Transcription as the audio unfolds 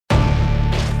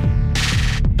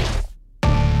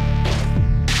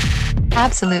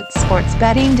Absolute sports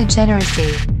betting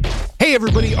degeneracy. Hey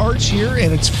everybody, Arch here,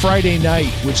 and it's Friday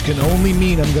night, which can only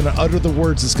mean I'm going to utter the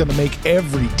words that's going to make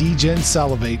every DGen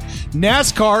salivate.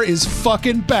 NASCAR is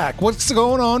fucking back. What's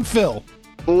going on, Phil?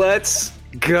 Let's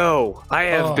go. I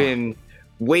have been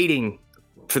waiting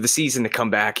for the season to come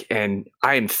back, and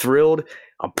I am thrilled.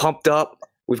 I'm pumped up.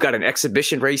 We've got an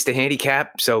exhibition race to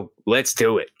handicap, so let's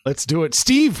do it. Let's do it.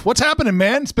 Steve, what's happening,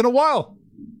 man? It's been a while.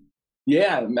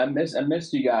 Yeah, I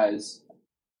missed you guys.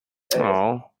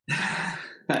 Oh,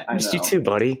 I missed you too,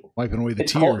 buddy. Wiping away the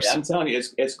It's tears. cold. I'm telling you,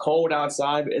 it's cold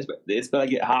outside. It's gonna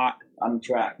get hot on the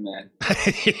track, man.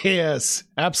 Yes,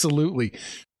 absolutely.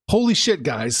 Holy shit,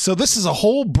 guys. So this is a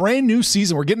whole brand new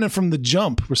season. We're getting it from the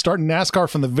jump. We're starting NASCAR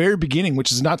from the very beginning,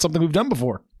 which is not something we've done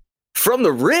before. From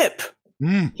the rip,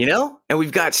 you know? And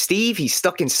we've got Steve. He's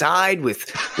stuck inside with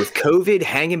COVID,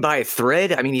 hanging by a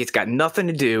thread. I mean, he's got nothing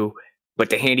to do but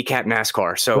to handicap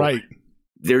NASCAR. So Right.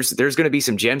 there's going to be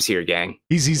some gems here, gang.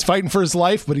 He's fighting for his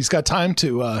life, but he's got time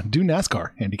to do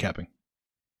NASCAR handicapping.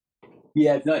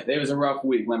 Yeah, it was a rough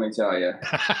week, let me tell you.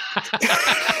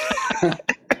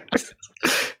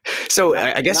 So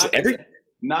I guess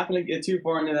not going to get too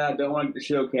far into that. Don't want to get the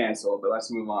show canceled, but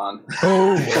let's move on.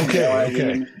 Oh,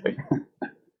 okay.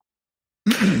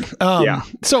 Yeah.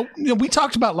 So we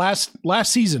talked about last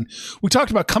season. We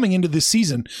talked about coming into this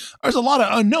season. There's a lot of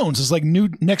unknowns. It's like new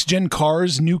next gen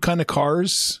cars, new kind of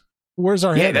cars. Where's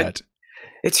our head at?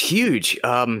 It's huge.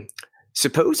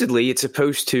 Supposedly, it's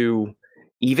supposed to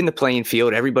even the playing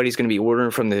field. Everybody's going to be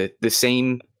ordering from the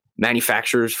same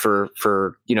manufacturers for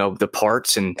the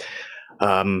parts, and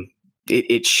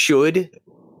it should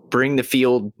bring the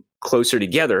field closer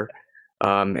together.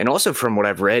 And also, from what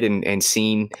I've read and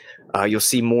seen, you'll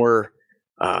see more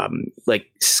like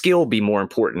skill be more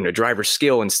important, a driver's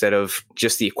skill instead of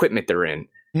just the equipment they're in.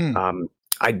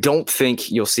 I don't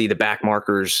think you'll see the back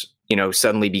markers,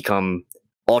 suddenly become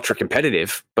ultra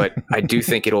competitive, but I do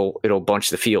think it'll bunch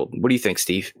the field. What do you think,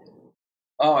 Steve?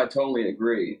 Oh, I totally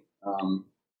agree.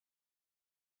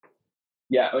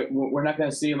 Yeah, we're not going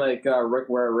to see like Rick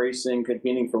Ware Racing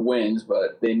competing for wins,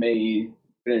 but they may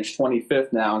finish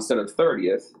 25th now instead of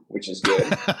 30th, which is good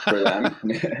for them.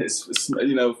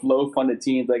 Low funded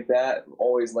teams like that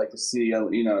always like to see a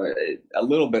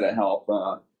little bit of help.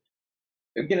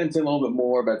 Get into a little bit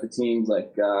more about the teams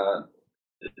like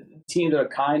teams that are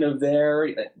kind of there,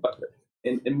 but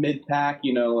in mid pack,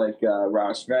 like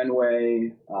Roush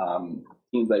Fenway,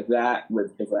 teams like that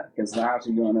with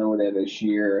Keselowski going over there this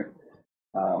year.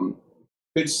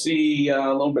 Could see a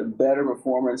little bit better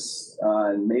performance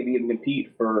and maybe even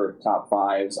compete for top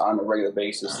fives on a regular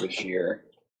basis this year.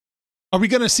 Are we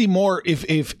going to see more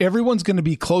if everyone's going to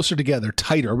be closer together,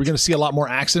 tighter? Are we going to see a lot more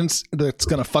accidents that's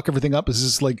going to fuck everything up?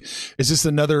 Is this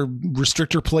another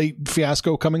restrictor plate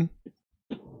fiasco coming?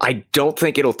 I don't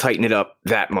think it'll tighten it up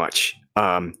that much.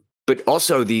 But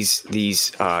also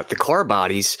the car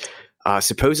bodies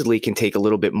supposedly can take a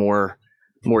little bit more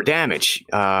damage,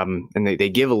 and they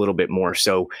give a little bit more.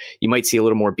 So you might see a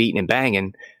little more beating and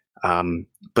banging,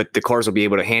 but the cars will be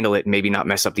able to handle it and maybe not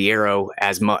mess up the aero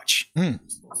as much.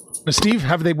 Now, Steve,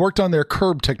 have they worked on their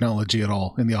curb technology at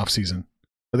all in the off season?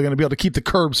 Are they going to be able to keep the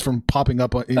curbs from popping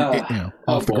up off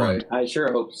the ground? I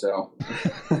sure hope so.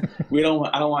 I don't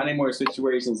want any more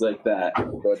situations like that.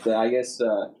 But I guess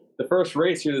the first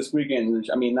race here this weekend,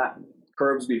 not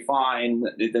curbs be fine.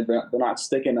 They're not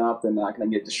sticking up. They're not going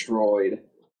to get destroyed.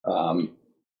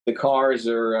 The cars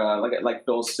are, like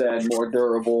Phil said, more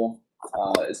durable.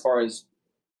 As far as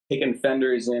kicking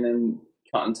fenders in and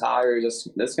cutting tires,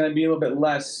 that's going to be a little bit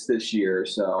less this year.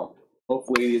 So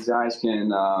hopefully these guys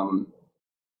can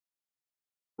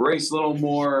race a little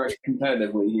more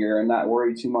competitively here and not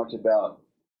worry too much about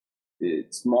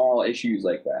small issues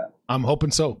like that. I'm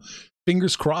hoping so.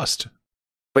 Fingers crossed.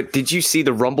 But did you see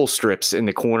the rumble strips in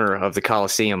the corner of the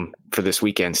Coliseum for this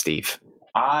weekend, Steve?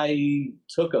 I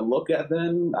took a look at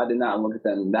them. I did not look at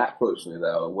them that closely,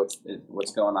 though. What's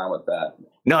going on with that?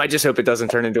 No, I just hope it doesn't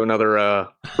turn into another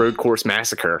road course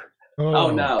massacre. Oh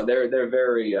no, they're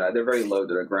very low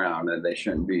to the ground, and they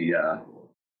shouldn't be a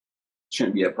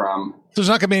problem. There's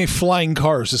not going to be any flying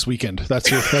cars this weekend.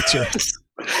 That's your.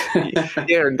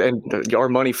 Yeah, and our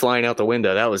money flying out the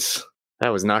window. That was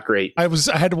not great. I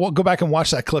had to go back and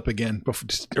watch that clip again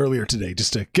earlier today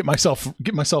just to get myself in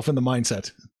the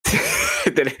mindset.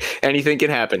 That anything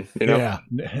can happen, Yeah.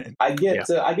 I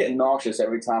get nauseous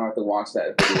every time I have to watch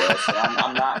that video, so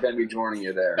I'm not going to be joining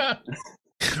you there.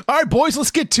 All right, boys,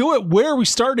 let's get to it. Where are we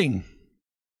starting?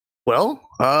 Well,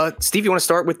 Steve, you want to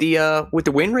start with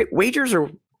the win rate wagers, or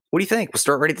what do you think? We'll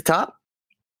start right at the top.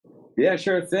 Yeah,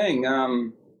 sure thing.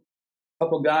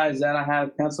 couple guys that I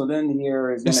have penciled in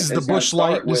here is This is the Busch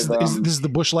Light. This is the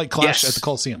Busch Light Clash at the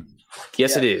Coliseum.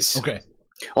 Yes, it is. Okay.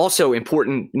 Also,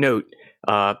 important note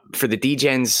for the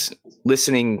DGens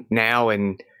listening now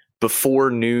and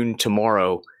before noon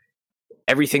tomorrow,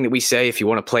 everything that we say, if you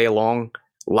want to play along,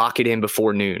 lock it in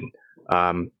before noon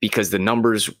because the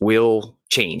numbers will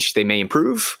change. They may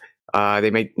improve.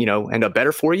 They may, end up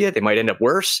better for you. They might end up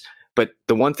worse. But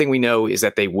the one thing we know is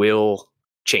that they will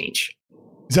change.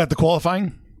 Is that the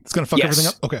qualifying? It's going to fuck everything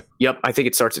up? Okay. Yep. I think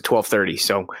it starts at 12:30.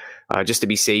 So just to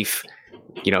be safe,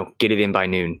 get it in by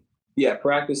noon. Yeah,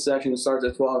 practice session starts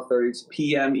at 12:30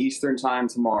 p.m. Eastern time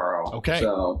tomorrow. Okay.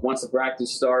 So once the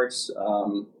practice starts,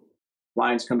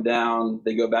 lines come down.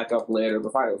 They go back up later.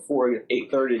 But probably before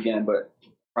 8:30 again, but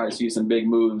probably see some big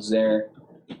moves there.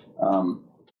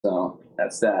 So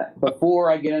that's that. Before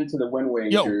I get into the win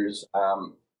wagers,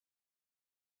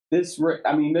 this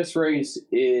race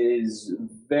is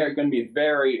going to be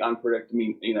very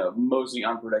unpredictable. Mostly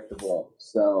unpredictable.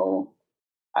 So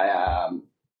I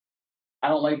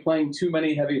don't like playing too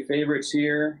many heavy favorites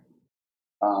here.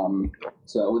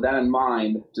 So with that in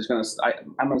mind, I'm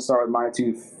gonna start with my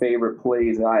two favorite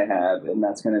plays that I have, and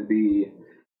that's gonna be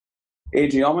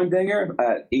AJ Allmendinger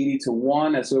at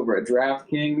 80-1. That's over at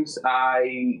DraftKings.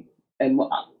 I'm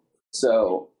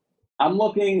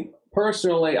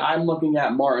looking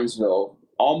at Martinsville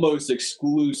almost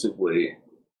exclusively,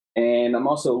 and I'm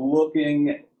also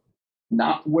looking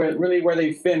not where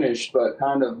they finished, but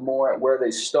kind of more at where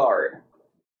they start,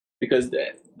 because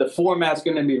the format's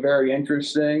going to be very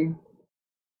interesting.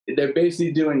 They're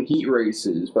basically doing heat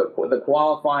races, but the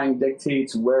qualifying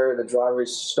dictates where the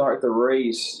drivers start the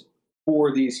race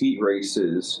for these heat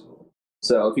races.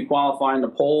 So if you qualify in the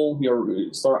pole,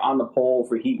 you'll start on the pole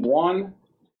for heat 1.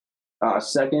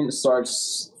 Second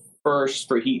starts first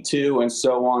for heat 2, and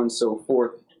so on and so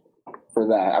forth for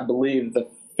that. I believe the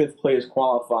 5th place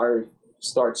qualifier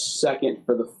starts second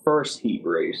for the first heat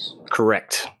race.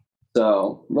 Correct.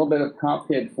 So a little bit of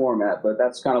complicated format, but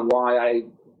that's kind of why I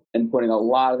am putting a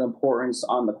lot of importance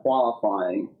on the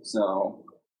qualifying. So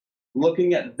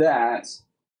looking at that,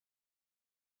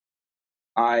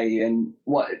 AJ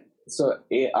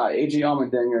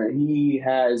Allmendinger, he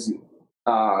has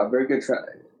a very good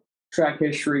track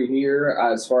history here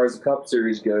as far as the Cup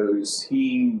Series goes.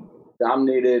 He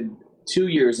dominated 2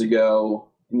 years ago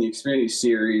in the Xfinity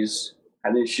Series.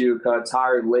 Had an issue, cut a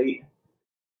tire late,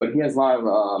 but he has a lot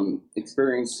of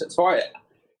experience. As far as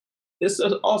this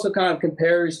also kind of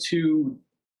compares to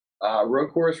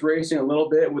road course racing a little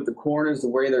bit with the corners, the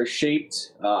way they're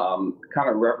shaped, kind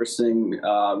of referencing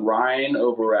Ryan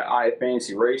over at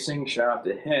iFantasy Racing. Shout out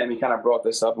to him. He kind of brought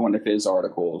this up in one of his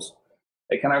articles.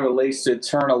 It kind of relates to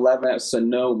Turn 11 at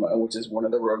Sonoma, which is one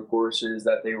of the road courses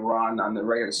that they run on the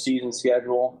regular season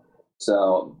schedule.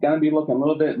 So going to be looking a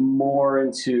little bit more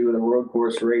into the road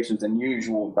course races than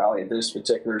usual, probably at this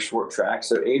particular short track.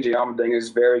 So AJ Allmendinger is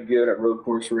very good at road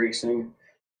course racing,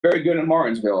 very good at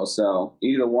Martinsville. So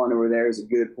either one over there is a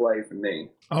good play for me.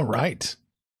 All right.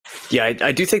 Yeah,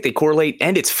 I do think they correlate,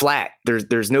 and it's flat.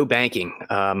 There's no banking.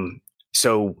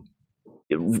 So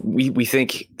we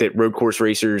think that road course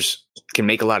racers can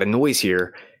make a lot of noise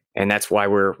here. And that's why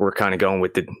we're kind of going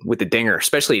with the Dinger,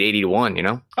 especially at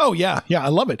 80-1, Oh yeah. Yeah. I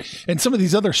love it. And some of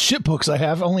these other shit books I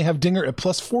have only have Dinger at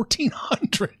plus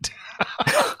 1,400.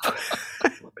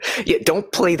 Yeah.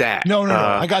 Don't play that. No.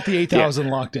 I got the 8,000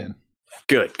 locked in.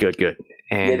 Good.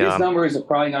 And these numbers are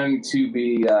probably going to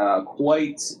be have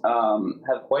quite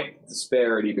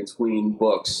disparity between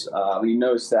books. You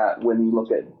notice that when you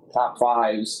look at top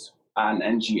fives on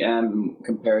NGM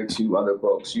compared to other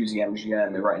books, using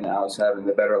MGM, and right now is having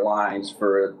the better lines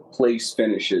for place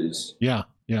finishes. Yeah.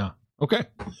 Okay.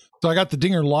 So I got the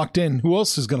Dinger locked in. Who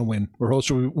else is going to win? Or who else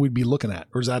should we be looking at?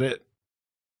 Or is that it?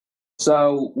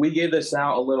 So we gave this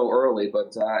out a little early,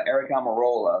 but Eric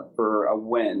Almirola for a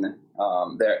win.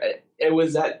 It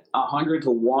was at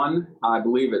 100-1. I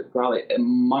believe it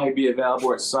might be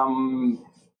available at some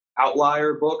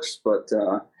outlier books, but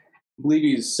I believe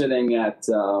he's sitting at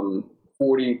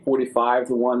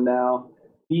 45-1 now.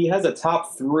 He has a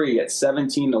top 3 at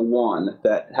 17-1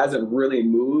 that hasn't really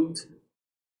moved.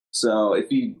 So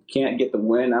if you can't get the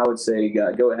win, I would say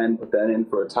go ahead and put that in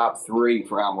for a top 3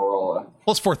 for Almirola.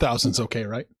 Plus 4,000 is okay,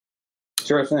 right?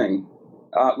 Sure thing.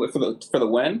 For the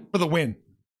win? For the win.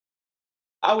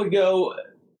 I would go.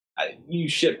 I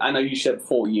know you ship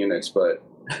full units, but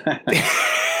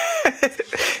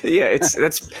yeah,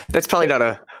 that's probably not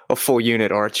a full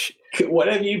unit, Arch.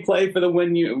 Whatever you play for the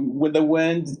win, with the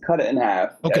win, cut it in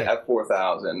half. Okay. At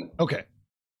 4,000. Okay.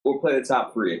 Or play the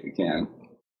top 3 if you can.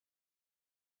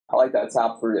 I like that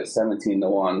top 3 at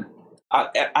 17-1.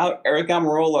 Eric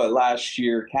Almirola last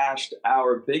year cashed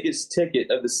our biggest ticket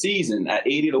of the season at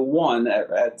 80-1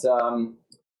 at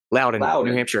Loudon, Loudon,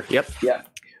 New Hampshire. Yep. Yeah,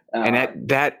 And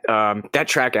that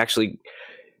track actually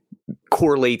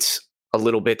correlates a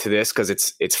little bit to this because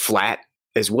it's flat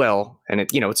as well, and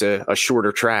it's a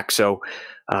shorter track. So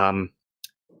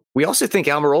we also think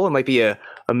Almirola might be a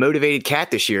motivated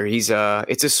cat this year. It's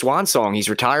a swan song. He's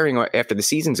retiring after the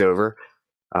season's over.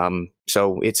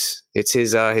 So it's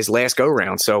his last go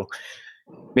round. So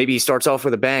maybe he starts off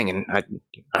with a bang, and I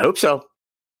hope so.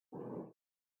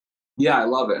 Yeah, I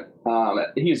love it.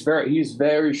 He's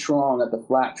very strong at the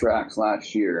flat tracks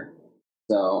last year.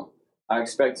 So I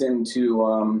expect him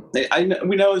to.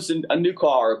 We know it's a new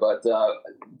car, but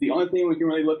the only thing we can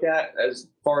really look at as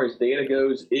far as data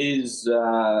goes is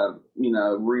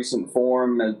recent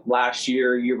form, last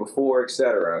year before,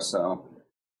 etc. So.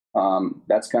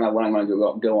 That's kind of what I'm going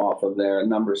to go off of there.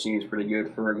 Number seems pretty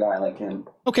good for a guy like him.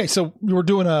 Okay, so we're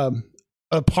doing a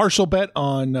partial bet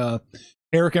on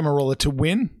Eric Almirola to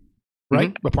win,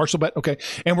 right? Mm-hmm. A partial bet, okay.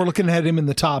 And we're looking at him in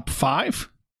the top 5?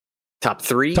 Top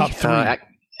 3.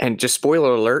 And just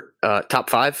spoiler alert, top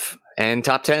 5 and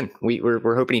top 10.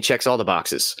 We're hoping he checks all the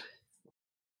boxes.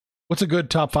 What's a good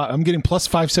top 5? I'm getting plus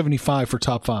 575 for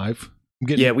top 5.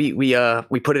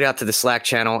 We put it out to the Slack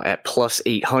channel at plus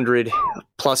 800,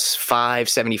 plus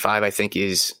 575. I think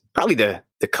is probably the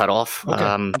cutoff.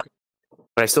 Okay.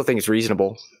 But I still think it's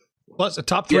reasonable. Plus a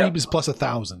top 3 is plus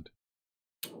 1,000.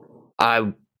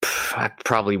 I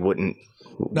probably wouldn't.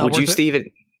 Would you,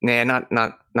 Steve? Nah,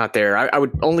 not there. I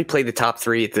would only play the top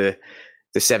 3 at the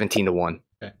 17-1.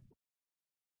 Okay.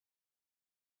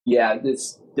 Yeah,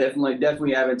 it's definitely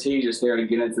advantageous there to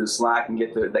get into the Slack and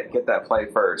get that play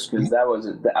first, because that was,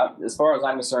 as far as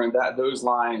I'm concerned, that those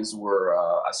lines were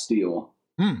a steal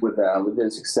with their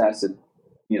success at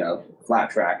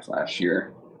flat tracks last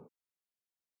year.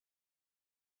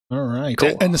 All right,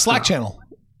 cool. And the Slack channel.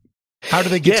 How do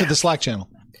they get to the Slack channel?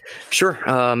 Sure.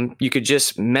 You could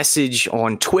just message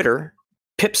on Twitter,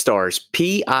 Pipstars,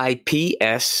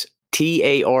 PIPSTARZ,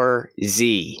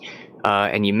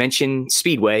 and you mention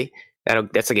Speedway.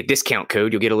 That's like a discount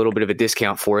code. You'll get a little bit of a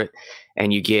discount for it,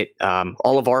 and you get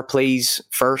all of our plays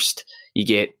first. You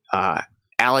get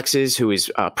Alex's, who is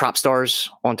Prop Stars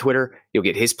on Twitter. You'll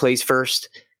get his plays first.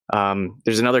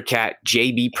 There's another cat,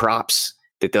 JB Props,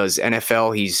 that does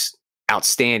NFL. He's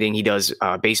outstanding. He does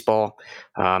baseball.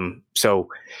 So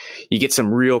you get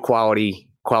some real quality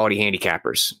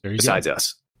handicappers besides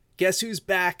us. Guess who's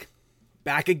back?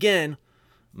 Back again.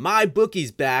 My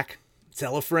bookie's back.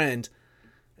 Tell a friend.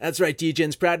 That's right,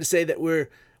 DJ's proud to say that we're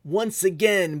once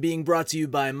again being brought to you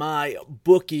by My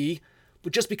Bookie.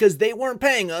 But just because they weren't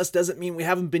paying us doesn't mean we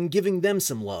haven't been giving them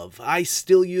some love. I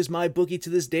still use My Bookie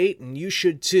to this date, and you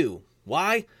should too.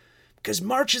 Why? Because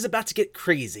March is about to get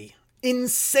crazy.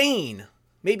 Insane.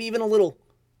 Maybe even a little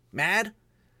mad.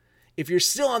 If you're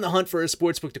still on the hunt for a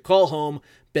sportsbook to call home,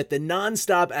 bet the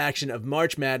non-stop action of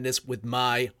March Madness with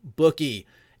My Bookie.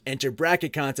 Enter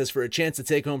bracket contests for a chance to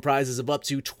take home prizes of up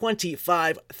to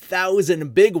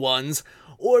 25,000 big ones,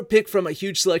 or pick from a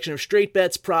huge selection of straight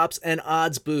bets, props, and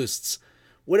odds boosts.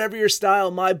 Whatever your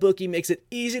style, MyBookie makes it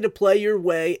easy to play your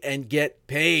way and get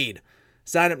paid.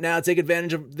 Sign up now, take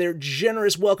advantage of their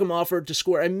generous welcome offer to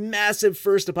score a massive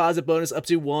first deposit bonus up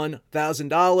to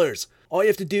 $1,000. All you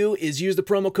have to do is use the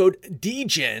promo code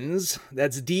DEGENS,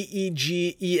 that's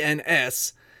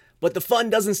DEGENS, but the fun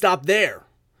doesn't stop there.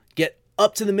 Get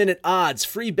up-to-the-minute odds,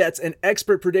 free bets, and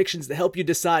expert predictions to help you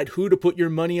decide who to put your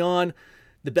money on.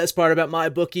 The best part about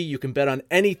MyBookie, you can bet on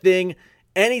anything,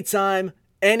 anytime,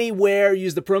 anywhere.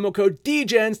 Use the promo code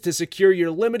DEGENS to secure your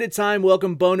limited-time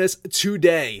welcome bonus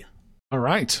today. All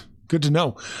right. Good to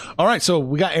know. All right, so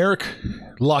we got Eric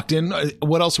locked in.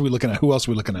 What else are we looking at? Who else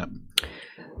are we looking at?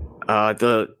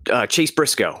 Chase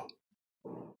Briscoe.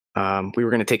 We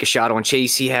were going to take a shot on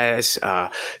Chase. He has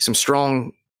some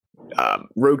strong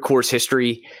road course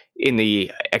history in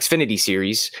the Xfinity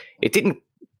series. It didn't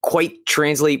quite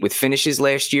translate with finishes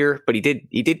last year, but he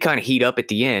did kind of heat up at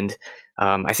the end.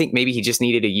 I think maybe he just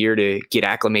needed a year to get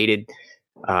acclimated.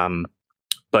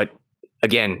 But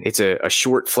again, it's a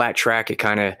short, flat track. It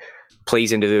kind of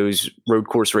plays into those road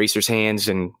course racers' hands,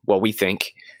 and what we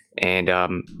think. And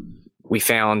we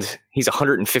found he's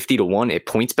 150-1 at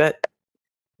PointsBet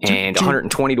and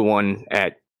 120-1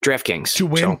 at DraftKings. To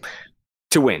win?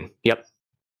 To win, yep.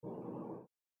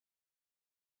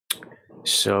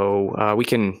 So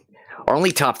our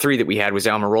only top 3 that we had was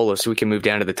Almirola, so we can move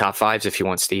down to the top 5s if you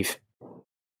want, Steve.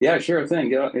 Yeah, sure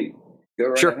thing. Go right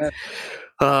sure. ahead.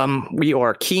 We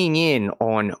are keying in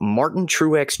on Martin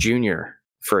Truex Jr.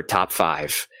 for a top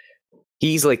 5.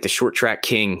 he's like the short track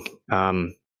king.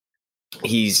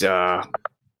 He's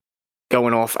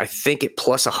going off, I think, at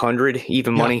plus 100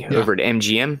 even money over at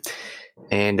MGM.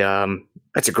 And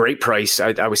that's a great price.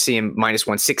 I was seeing minus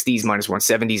 160s, minus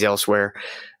 170s elsewhere.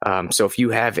 So if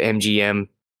you have MGM,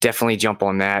 definitely jump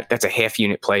on that. That's a half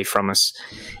unit play from us.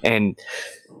 And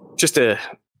just a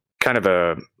kind of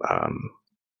a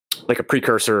like a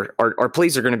precursor, our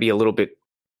plays are going to be a little bit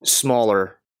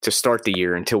smaller to start the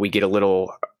year until we get a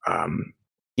little a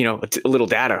little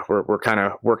data. We're kind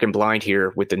of working blind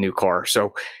here with the new car.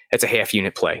 So that's a half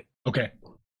unit play. Okay.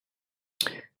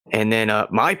 And then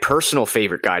my personal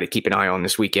favorite guy to keep an eye on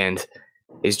this weekend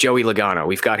is Joey Logano.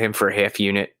 We've got him for a half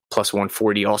unit, plus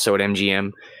 140, also at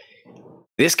MGM.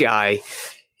 This guy,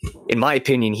 in my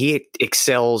opinion, he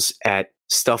excels at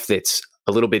stuff that's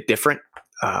a little bit different.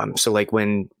 So like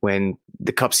when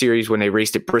the Cup Series, when they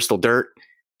raced at Bristol Dirt,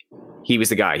 he was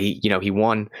the guy. He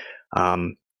won.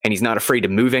 And he's not afraid to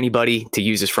move anybody, to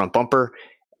use his front bumper.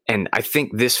 And I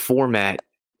think this format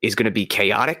is going to be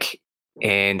chaotic.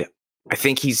 And I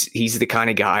think he's the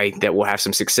kind of guy that will have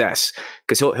some success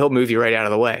because he'll move you right out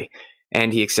of the way.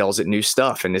 And he excels at new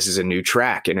stuff. And this is a new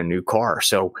track and a new car.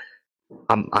 So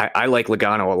I like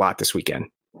Logano a lot this weekend.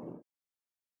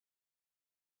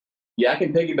 Yeah, I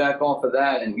can piggyback off of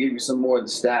that and give you some more of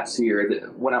the stats here.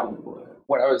 What I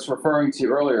was referring to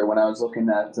earlier when I was looking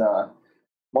at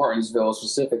Martinsville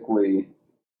specifically,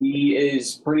 he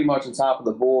is pretty much on top of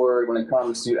the board when it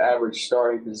comes to average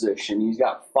starting position. He's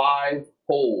got 5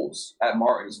 poles at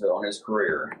Martinsville in his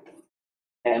career.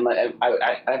 And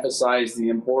I emphasize the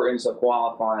importance of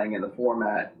qualifying in the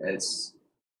format.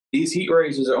 These heat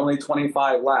races are only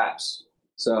 25 laps.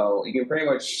 So you can pretty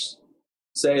much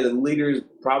say the leader's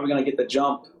probably going to get the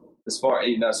jump as far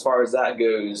as that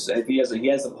goes. And if he has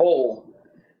the pole,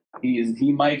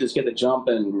 he might just get the jump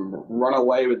and run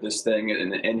away with this thing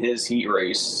in his heat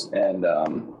race and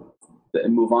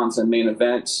move on to the main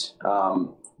event.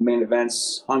 Main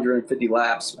event's 150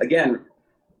 laps. Again,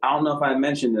 I don't know if I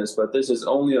mentioned this, but this is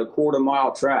only a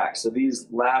quarter-mile track. So these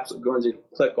laps are going to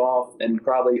click off in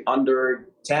probably under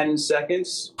 10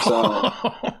 seconds. So,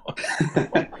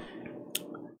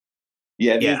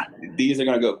 these are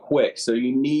going to go quick. So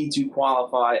you need to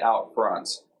qualify out front.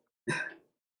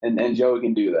 And Joey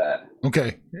can do that.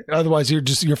 Okay. Otherwise,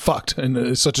 you're fucked. And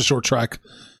it's such a short track.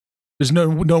 There's no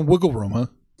wiggle room, huh?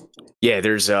 Yeah,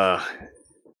 there's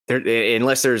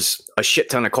unless there's a shit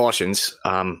ton of cautions,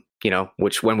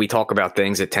 which when we talk about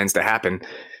things, it tends to happen.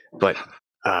 But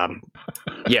I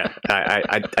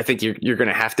think you're going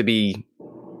to have to be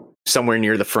somewhere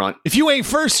near the front. If you ain't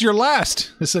first, you're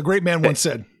last. This is a great man once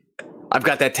said. I've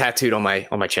got that tattooed on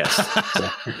my chest. So.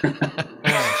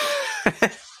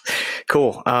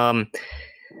 Cool. And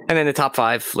then the top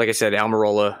 5, like I said,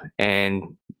 Almirola and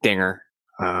Dinger.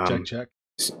 Check.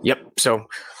 Yep. So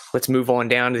let's move on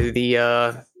down to the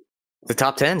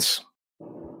top 10s.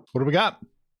 What do we got?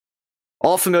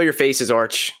 All familiar faces,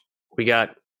 Arch. We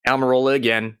got Almirola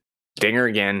again, Dinger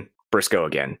again, Briscoe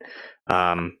again.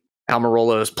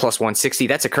 Almirola is plus 160.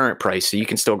 That's a current price, so you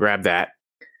can still grab that.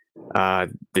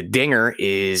 The Dinger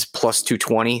is plus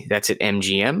 220. That's at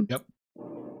MGM. Yep.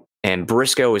 And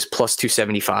Briscoe is plus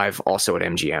 275, also at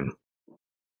MGM.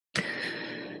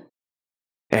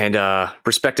 And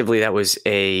respectively, that was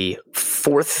a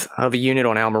fourth of a unit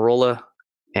on Almirola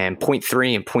and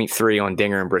 0.3 and 0.3 on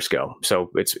Dinger and Briscoe.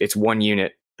 So it's 1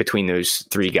 unit between those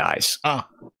 3 guys. Ah,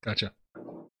 gotcha.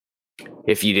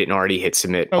 If you didn't already hit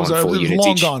submit on full units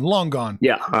each. Long gone.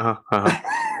 Yeah.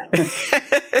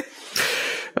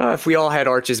 If we all had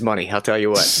Arch's money, I'll tell you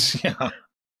what. Yeah.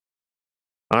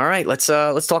 All right, let's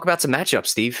talk about some matchups,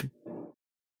 Steve.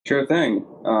 Sure thing.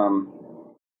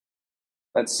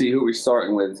 Let's see who we're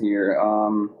starting with here.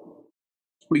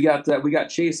 We got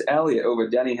Chase Elliott over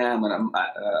Denny Hamlin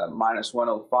at minus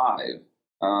 105.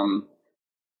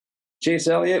 Chase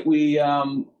Elliott, we got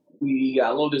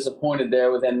a little disappointed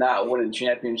there with him not winning the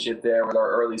championship there with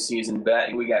our early season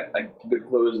bet. We got a good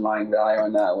closing line value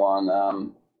on that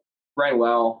one. Ran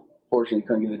well. Fortunately,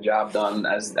 couldn't get the job done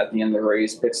as at the end of the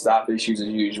race. Pit stop issues as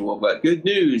usual, but good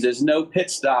news: there's no pit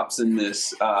stops in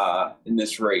this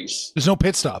race. There's no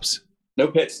pit stops. No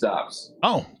pit stops.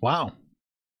 Oh, wow!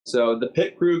 So the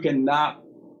pit crew cannot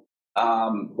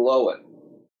blow it.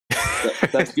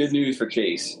 That's good news for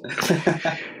Chase.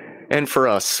 And for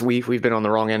us, we've been on the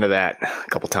wrong end of that a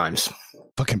couple times.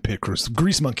 Fucking pit crews,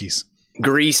 grease monkeys.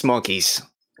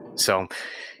 So.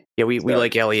 Yeah, we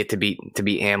like Elliott to beat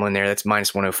Hamlin there. That's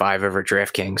minus 105 over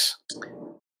DraftKings.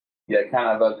 Yeah,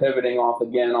 kind of pivoting off the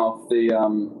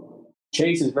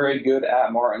Chase is very good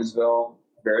at Martinsville,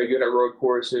 very good at road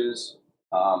courses.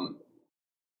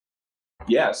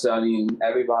 Yeah, so I mean,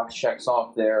 every box checks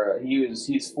off there.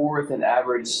 He's fourth in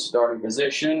average starting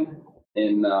position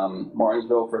in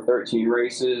Martinsville for 13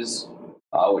 races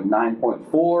with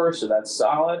 9.4, so that's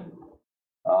solid.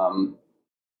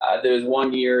 There was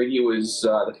one year he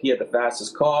had the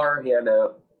fastest car. He had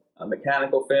a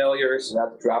mechanical failure, so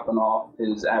that's dropping off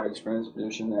his average finish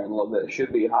position there a little bit. It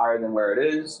should be higher than where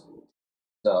it is.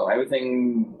 So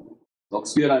everything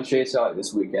looks good on Chase Elliott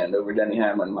this weekend over Denny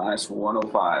Hamlin, minus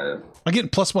 105. I'm getting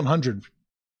plus 100.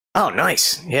 Oh,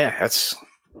 nice. Yeah,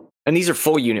 and these are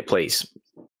full unit plays.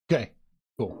 Okay,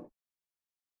 cool.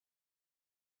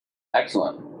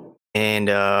 Excellent. And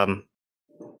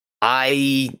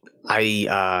I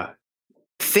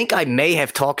think I may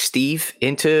have talked Steve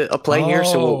into a play here,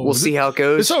 so we'll see how it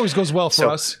goes. This always goes well for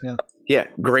us. Yeah. Yeah,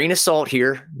 grain of salt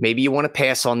here. Maybe you want to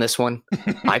pass on this one.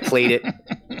 I played it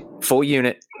full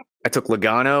unit. I took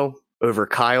Logano over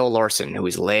Kyle Larson, who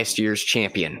was last year's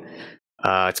champion.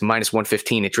 It's minus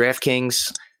 115 at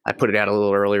DraftKings. I put it out a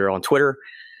little earlier on Twitter.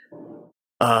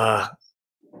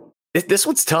 This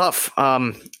one's tough.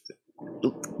 Larson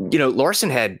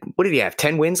had, what did he have?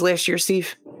 10 wins last year,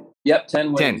 Steve? Yep,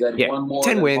 10 wins. 10, yeah. One more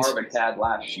 10 than wins. Harvick had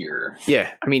last year.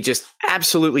 Yeah, I mean, just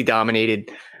absolutely dominated.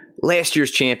 Last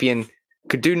year's champion,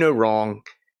 could do no wrong.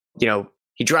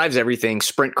 He drives everything,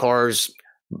 sprint cars,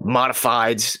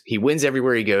 modifieds. He wins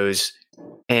everywhere he goes.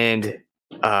 And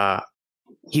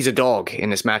he's a dog in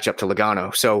this matchup to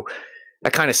Logano. So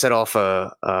that kind of set off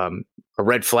a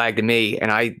red flag to me.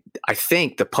 And I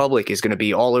think the public is going to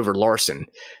be all over Larson.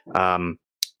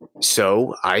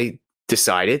 So I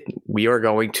decided we are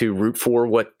going to root for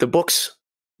what the books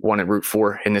want to root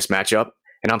for in this matchup.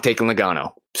 And I'm taking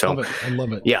Logano. So I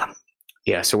love it. Yeah.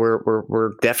 Yeah. So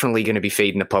we're definitely going to be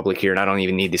fading the public here. And I don't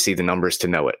even need to see the numbers to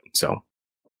know it.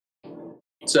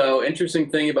 So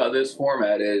interesting thing about this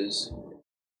format is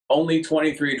only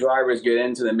 23 drivers get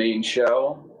into the main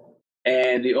show.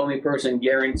 And the only person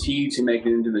guaranteed to make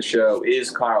it into the show is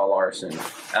Kyle Larson.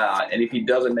 And if he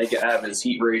doesn't make it out of his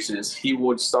heat races, he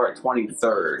would start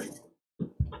 23rd.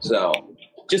 So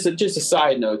just a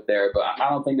side note there, but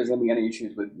I don't think there's going to be any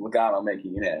issues with Logano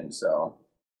making it in. So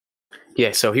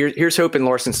yeah, so here's hoping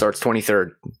Larson starts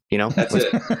 23rd. That's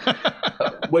it.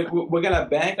 We're going to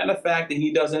bank on the fact that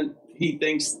he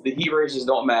thinks the heat races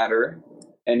don't matter,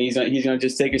 and he's going to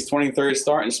just take his 23rd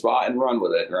starting spot and run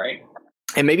with it, right?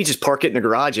 And maybe just park it in the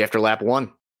garage after lap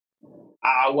 1.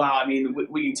 Well, I mean,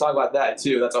 we can talk about that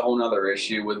too. That's a whole other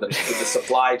issue with the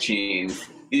supply chain.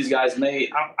 These guys I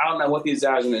don't know what these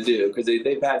guys are going to do because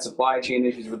they've had supply chain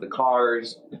issues with the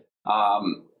cars.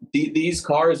 These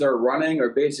cars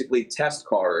are basically test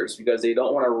cars because they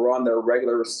don't want to run their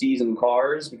regular season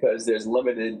cars because there's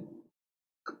limited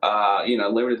cars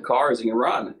you can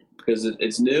run because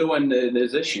it's new and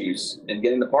there's issues in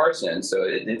getting the parts in. So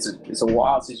it's a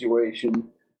wild situation.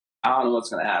 I don't know what's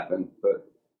going to happen, but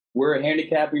we're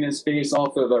handicapping this based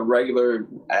off of a regular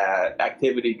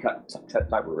activity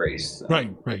type of race. So.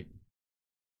 Right.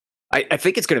 I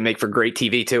think it's going to make for great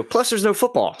TV too. Plus, there's no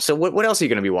football, so what else are you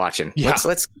going to be watching? Yeah.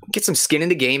 Let's get some skin in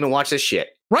the game and watch this shit.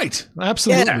 Right.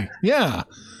 Absolutely. Yeah.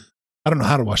 I don't know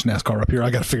how to watch NASCAR up here. I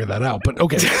got to figure that out. But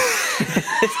okay.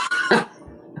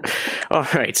 All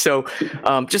right. So,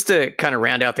 just to kind of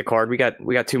round out the card, we got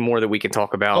 2 more that we can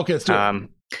talk about. Okay. Let's do it.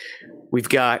 We've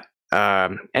got.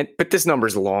 But this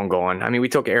number's long gone. I mean, we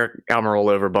took Eric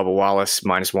Almirola over Bubba Wallace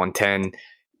minus 110.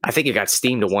 I think it got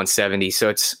steamed to 170, so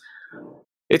it's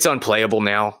unplayable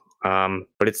now.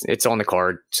 But it's on the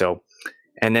card. So,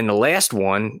 and then the last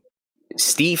one,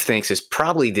 Steve thinks is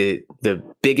probably the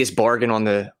biggest bargain on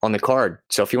the card.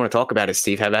 So if you want to talk about it,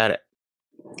 Steve, have at it.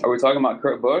 Are we talking about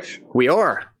Kurt Busch? We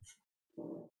are.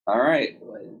 All right.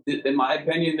 In my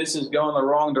opinion, this is going the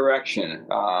wrong direction.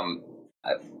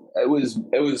 It was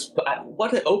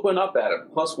what did it open up at a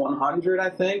plus 100, I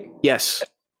think. Yes.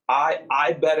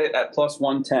 I bet it at plus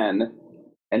 110,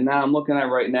 and now I'm looking at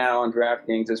right now on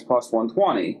DraftKings it's plus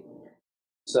 120.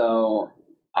 So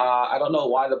I don't know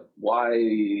why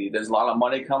there's a lot of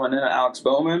money coming in at Alex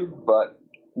Bowman, but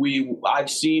I've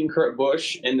seen Kurt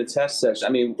Busch in the test session. I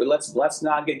mean, let's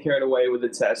not get carried away with the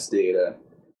test data,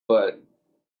 but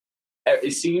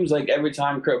it seems like every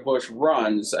time Kurt Busch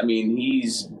runs, I mean,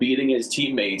 he's beating his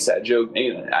teammates at Joe.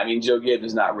 I mean, Joe Gibbs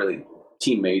is not really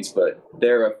teammates, but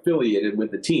they're affiliated with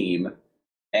the team.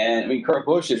 And I mean, Kurt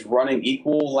Busch is running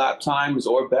equal lap times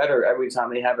or better every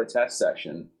time they have a test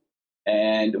session.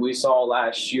 And we saw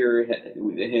last year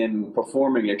him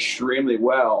performing extremely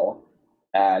well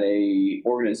at a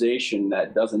organization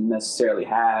that doesn't necessarily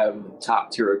have top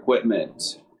tier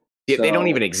equipment. Yeah, they don't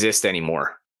even exist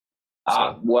anymore.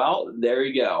 Well, there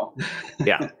you go.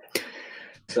 Yeah.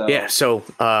 So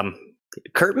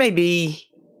Kurt may be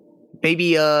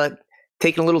maybe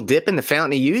taking a little dip in the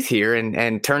fountain of youth here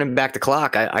and turning back the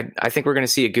clock. I think we're going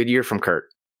to see a good year from Kurt.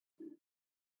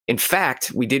 In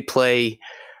fact, we did play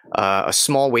a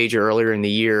small wager earlier in the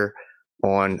year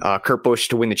on Kurt Busch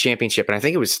to win the championship, and I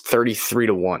think it was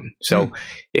 33-1. So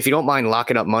if you don't mind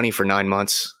locking up money for 9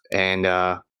 months and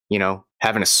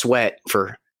having a sweat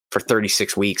for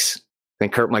 36 weeks, then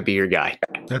Kurt might be your guy.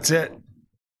 That's it.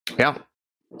 Yeah.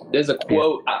 There's a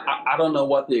quote. I don't know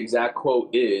what the exact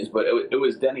quote is, but it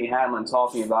was Denny Hamlin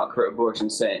talking about Kurt Busch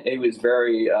and saying he was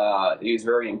very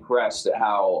impressed at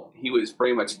how he was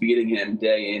pretty much beating him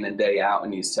day in and day out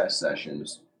in these test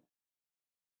sessions.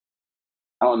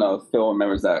 I don't know if Phil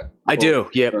remembers that. I do.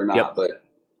 Yeah. Or not, but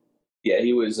yeah,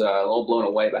 he was a little blown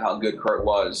away by how good Kurt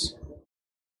was.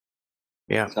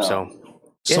 Yeah. So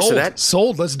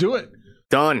sold. Let's do it.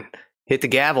 Done. Hit the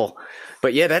gavel.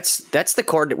 But yeah, that's the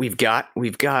card that we've got.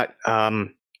 We've got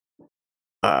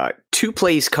 2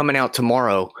 plays coming out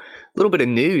tomorrow. A little bit of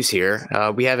news here.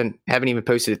 We haven't even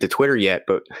posted it to Twitter yet,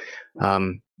 but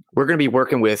we're going to be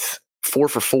working with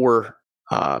 4for4,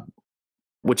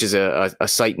 which is a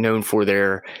site known for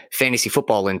their fantasy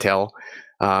football intel.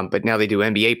 But now they do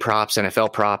NBA props,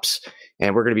 NFL props,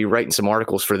 and we're going to be writing some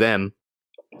articles for them.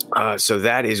 So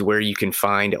that is where you can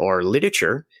find our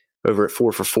literature over at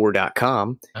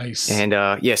 4for4.com. Nice. And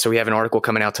so we have an article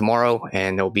coming out tomorrow,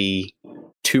 and there'll be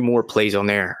 2 more plays on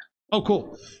there. Oh,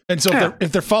 cool. And so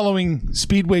if they're following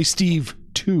Speedway Steve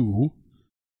 2,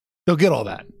 they'll get all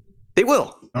that. They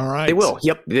will. All right. They will.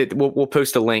 Yep. We'll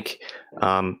post a link.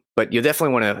 But you'll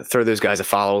definitely want to throw those guys a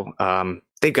follow.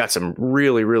 They've got some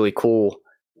really, really cool,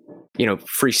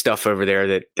 free stuff over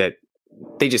there that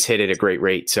they just hit at a great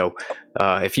rate. So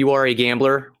if you are a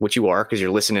gambler, which you are because you're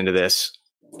listening to this,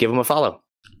 give them a follow.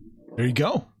 There you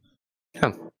go.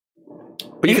 Yeah.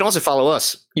 But you can also follow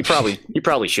us. You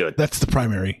probably should. That's the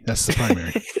primary.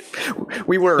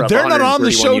 We were. They're not on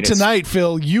the show units tonight,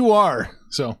 Phil. You are.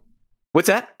 So what's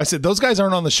that? I said those guys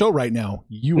aren't on the show right now.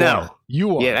 You are.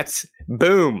 Yeah, that's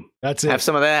boom. That's it. Have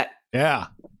some of that. Yeah.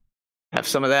 Have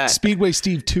some of that. Speedway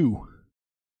Steve 2.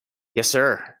 Yes,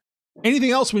 sir.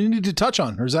 Anything else we need to touch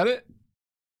on, or is that it?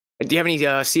 Do you have any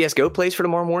CSGO plays for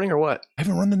tomorrow morning or what? I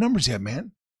haven't run the numbers yet,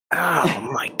 man. Oh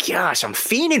my gosh, I'm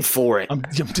fiending for it. I'm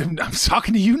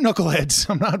talking to you, knuckleheads.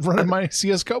 I'm not running my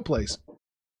CSGO plays.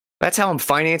 That's how I'm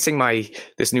financing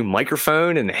this new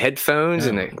microphone and the headphones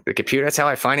and the computer. That's how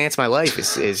I finance my life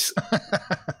is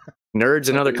nerds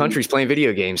in other countries playing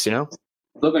video games,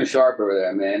 Looking sharp over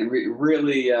there, man.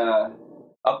 Really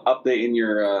updating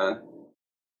your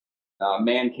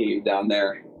man cave down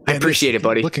there. I appreciate it,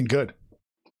 buddy. Looking good.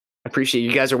 I appreciate it.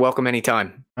 You guys are welcome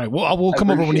anytime. All right. Well, we'll come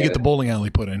over when you get the bowling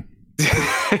alley put in.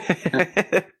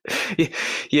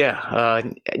 Yeah.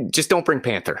 Just don't bring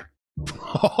Panther.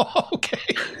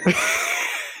 Okay.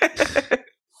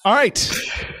 All right.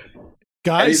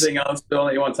 Guys. Anything else,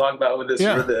 Bill, you want to talk about with this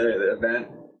for the event?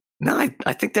 No,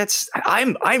 I think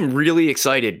I'm really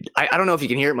excited. I don't know if you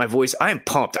can hear it in my voice. I'm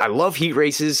pumped. I love heat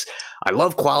races. I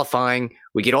love qualifying.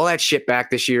 We get all that shit back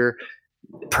this year.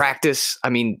 Practice. I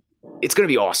mean, it's going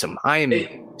to be awesome. I am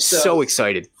so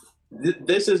excited.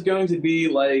 This is going to be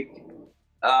like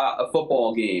a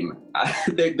football game.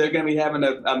 They're going to be having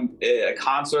a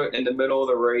concert in the middle of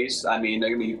the race. I mean,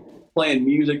 they're going to be playing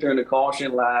music during the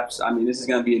caution laps. I mean, this is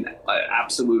going to be an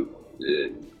absolute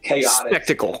chaotic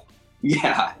spectacle.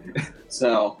 Yeah.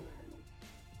 So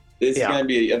it's going to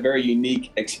be a very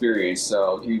unique experience.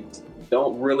 So if you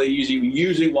don't really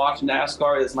usually watch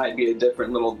NASCAR, this might be a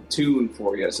different little tune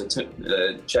for you. So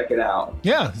check it out.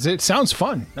 Yeah, it sounds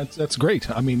fun. That's great.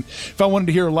 I mean, if I wanted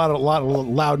to hear a lot of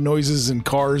loud noises and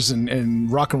cars and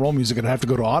rock and roll music, I'd have to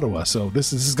go to Ottawa. So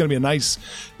this is going to be a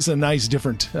nice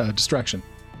different distraction.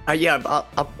 Yeah,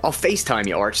 I'll FaceTime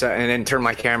you, Arch, and then turn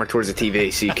my camera towards the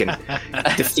TV so you can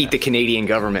defeat the Canadian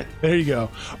government. There you go.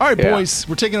 All right, boys,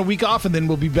 we're taking a week off, and then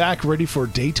we'll be back ready for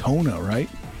Daytona, right?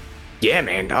 Yeah,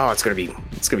 man. Oh, it's gonna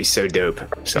be so dope.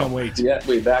 So can't wait. Yeah,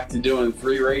 we're back to doing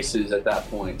 3 races at that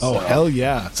point. Oh, hell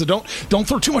yeah! So don't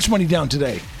throw too much money down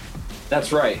today.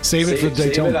 That's right. Save it for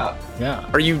Daytona. Save it up. Yeah.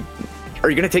 Are you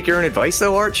gonna take your own advice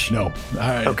though, Arch? No. All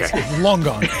right. Okay. It's long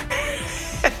gone.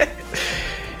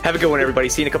 Have a good one, everybody.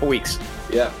 See you in a couple weeks.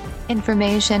 Yeah.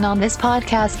 Information on this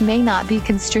podcast may not be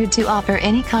construed to offer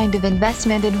any kind of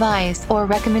investment advice or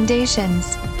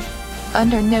recommendations.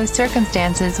 Under no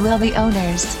circumstances will the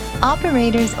owners,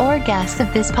 operators, or guests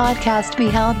of this podcast be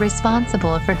held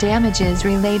responsible for damages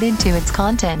related to its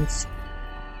contents.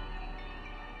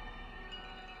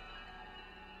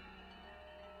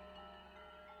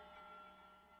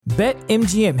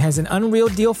 BetMGM has an unreal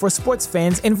deal for sports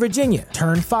fans in Virginia.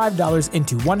 Turn $5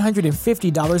 into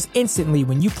 $150 instantly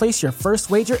when you place your first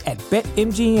wager at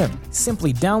BetMGM.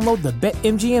 Simply download the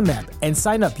BetMGM app and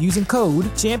sign up using code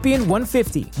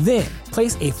Champion150. Then,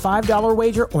 place a $5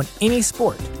 wager on any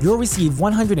sport. You'll receive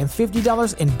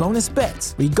 $150 in bonus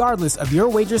bets, regardless of your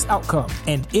wager's outcome.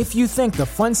 And if you think the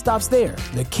fun stops there,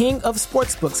 the King of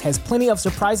Sportsbooks has plenty of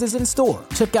surprises in store.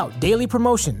 Check out daily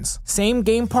promotions,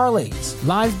 same-game parlays,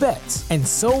 live bets, and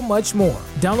so much more.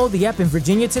 Download the app in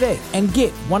Virginia today and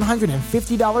get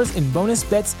 $150 in bonus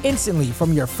bets instantly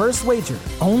from your first wager.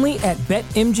 Only at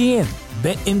BetMGM.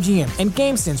 BetMGM and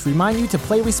GameSense remind you to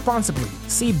play responsibly.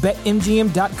 See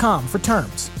BetMGM.com for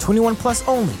terms. 21 plus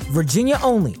only. Virginia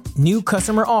only. New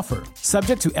customer offer.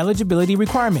 Subject to eligibility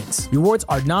requirements. Rewards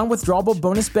are non-withdrawable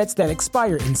bonus bets that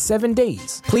expire in 7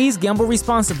 days. Please gamble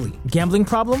responsibly. Gambling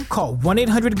problem? Call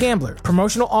 1-800-GAMBLER.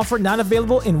 Promotional offer not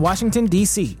available in Washington,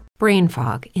 D.C. Brain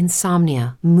fog,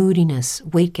 insomnia, moodiness,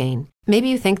 weight gain. Maybe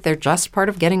you think they're just part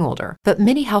of getting older, but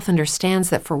MIDI Health understands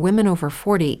that for women over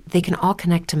 40, they can all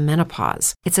connect to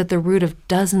menopause. It's at the root of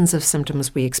dozens of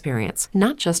symptoms we experience,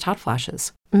 not just hot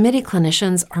flashes. MIDI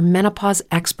clinicians are menopause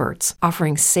experts,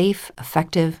 offering safe,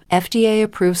 effective,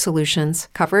 FDA-approved solutions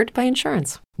covered by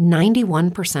insurance.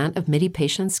 91% of MIDI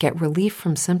patients get relief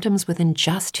from symptoms within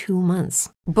just 2 months.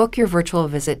 Book your virtual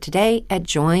visit today at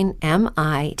joinmidi.com.